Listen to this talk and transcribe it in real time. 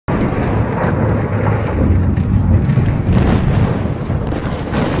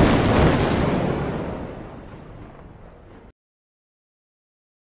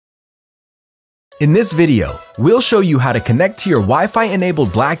In this video, we'll show you how to connect to your Wi-Fi enabled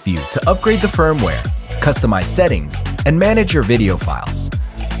Blackview to upgrade the firmware, customize settings, and manage your video files.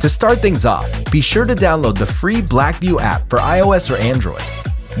 To start things off, be sure to download the free Blackview app for iOS or Android.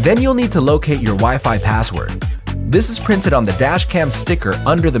 Then you'll need to locate your Wi-Fi password. This is printed on the dashcam sticker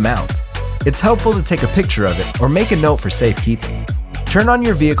under the mount. It's helpful to take a picture of it or make a note for safekeeping. Turn on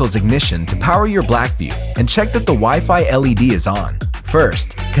your vehicle's ignition to power your Blackview and check that the Wi-Fi LED is on.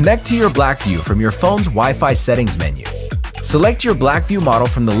 First, connect to your Blackview from your phone's Wi-Fi settings menu. Select your Blackview model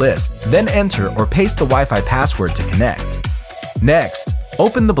from the list, then enter or paste the Wi-Fi password to connect. Next,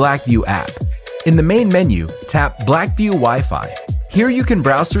 open the Blackview app. In the main menu, tap Blackview Wi-Fi. Here you can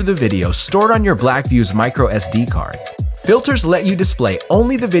browse through the videos stored on your Blackview's micro SD card. Filters let you display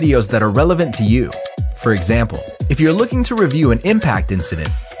only the videos that are relevant to you. For example, if you're looking to review an impact incident,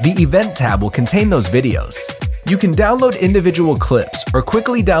 the Event tab will contain those videos. You can download individual clips or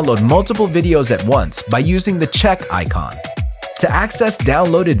quickly download multiple videos at once by using the check icon. To access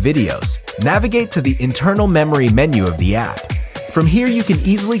downloaded videos, navigate to the internal memory menu of the app. From here you can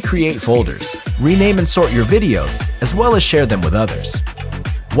easily create folders, rename and sort your videos, as well as share them with others.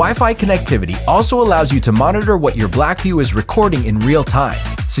 Wi-Fi connectivity also allows you to monitor what your Blackview is recording in real time,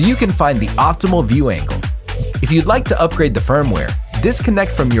 so you can find the optimal view angle. If you'd like to upgrade the firmware,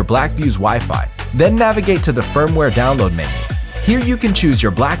 disconnect from your Blackview's Wi-Fi, then navigate to the firmware download menu. Here you can choose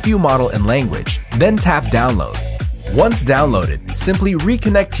your Blackview model and language, then tap download. Once downloaded, simply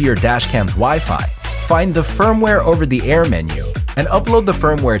reconnect to your dashcam's Wi-Fi, find the firmware over the air menu, and upload the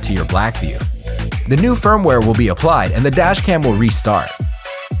firmware to your Blackview. The new firmware will be applied and the dashcam will restart.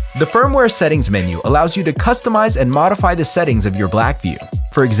 The firmware settings menu allows you to customize and modify the settings of your Blackview.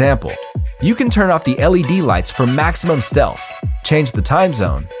 For example, you can turn off the LED lights for maximum stealth, change the time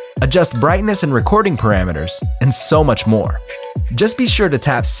zone, adjust brightness and recording parameters, and so much more. Just be sure to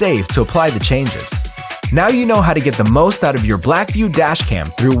tap Save to apply the changes. Now you know how to get the most out of your Blackview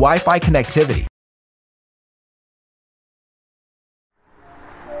dashcam through Wi-Fi connectivity.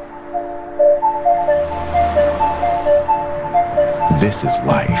 This is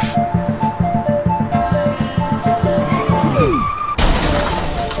life.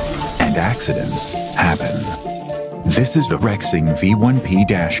 And accidents happen. This is the Rexing V1P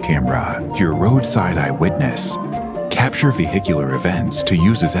dash camera, your roadside eyewitness. Capture vehicular events to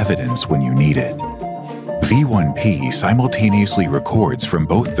use as evidence when you need it. V1P simultaneously records from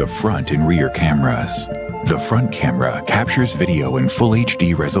both the front and rear cameras. The front camera captures video in full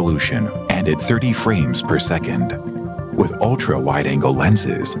HD resolution and at 30 frames per second. With ultra-wide-angle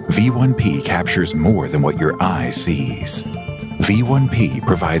lenses, V1P captures more than what your eye sees. V1P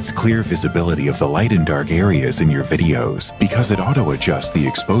provides clear visibility of the light and dark areas in your videos because it auto-adjusts the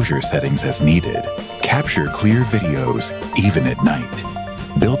exposure settings as needed. Capture clear videos even at night.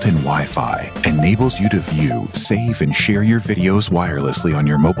 Built-in Wi-Fi enables you to view, save, and share your videos wirelessly on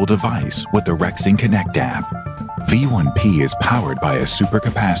your mobile device with the Rexing Connect app. V1P is powered by a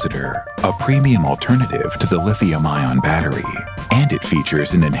supercapacitor, a premium alternative to the lithium-ion battery, and it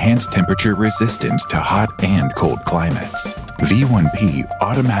features an enhanced temperature resistance to hot and cold climates. V1P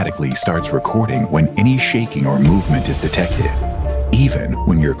automatically starts recording when any shaking or movement is detected, even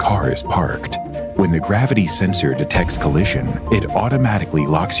when your car is parked. When the gravity sensor detects collision, it automatically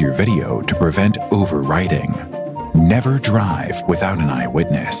locks your video to prevent overwriting. Never drive without an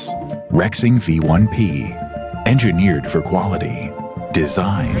eyewitness. Rexing V1P. Engineered for quality,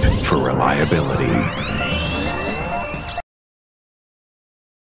 designed for reliability.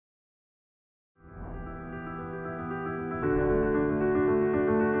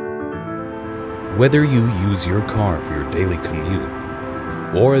 Whether you use your car for your daily commute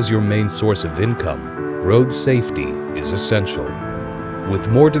or as your main source of income, road safety is essential. With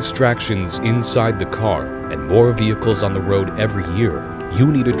more distractions inside the car and more vehicles on the road every year, you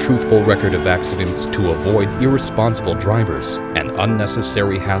need a truthful record of accidents to avoid irresponsible drivers and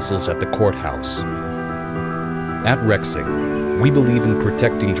unnecessary hassles at the courthouse. At Rexing, we believe in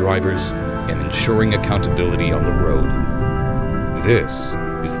protecting drivers and ensuring accountability on the road. This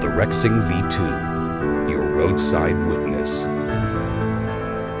is the Rexing V2, your roadside witness.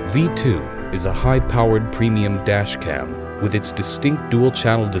 V2 is a high-powered premium dashcam. With its distinct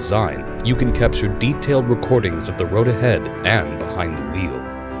dual-channel design, you can capture detailed recordings of the road ahead and behind the wheel.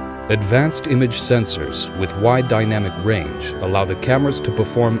 Advanced image sensors with wide dynamic range allow the cameras to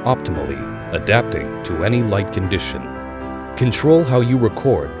perform optimally, adapting to any light condition. Control how you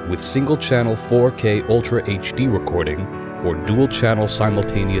record with single-channel 4K Ultra HD recording or dual-channel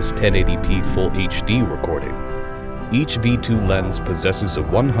simultaneous 1080p Full HD recording. Each V2 lens possesses a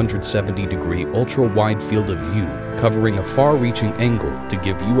 170-degree ultra-wide field of view, covering a far-reaching angle to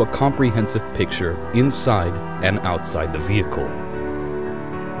give you a comprehensive picture inside and outside the vehicle.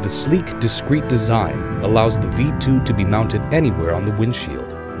 The sleek, discreet design allows the V2 to be mounted anywhere on the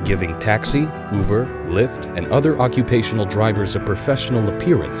windshield, giving taxi, Uber, Lyft, and other occupational drivers a professional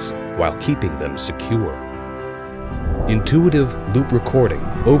appearance while keeping them secure. Intuitive loop recording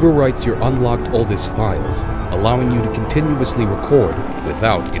overwrites your unlocked oldest files, allowing you to continuously record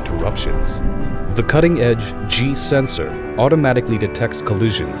without interruptions. The cutting-edge G sensor automatically detects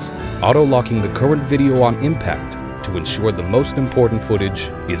collisions, auto-locking the current video on impact to ensure the most important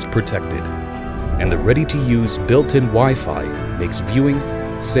footage is protected. And the ready-to-use built-in Wi-Fi makes viewing,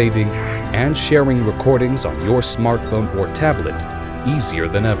 saving, and sharing recordings on your smartphone or tablet easier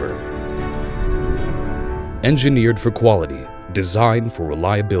than ever. Engineered for quality, designed for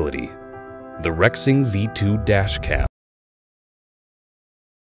reliability. The Rexing V2 Dashcam.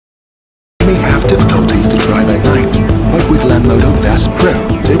 You may have difficulties to drive at night, but with Landmoto Vest Pro,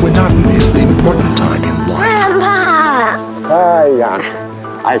 they will not miss the important time in life. Hi, Jan.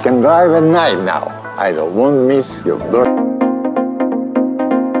 I can drive at night now. I don't want miss your birthday.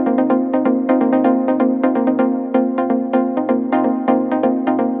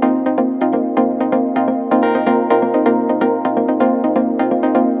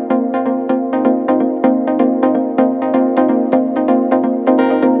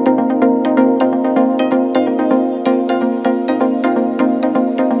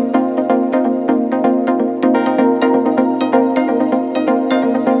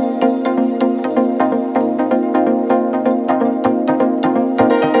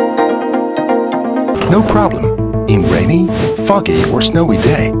 No problem. In rainy, foggy, or snowy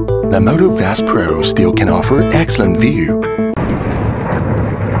day, Landmoto Vest Pro still can offer excellent view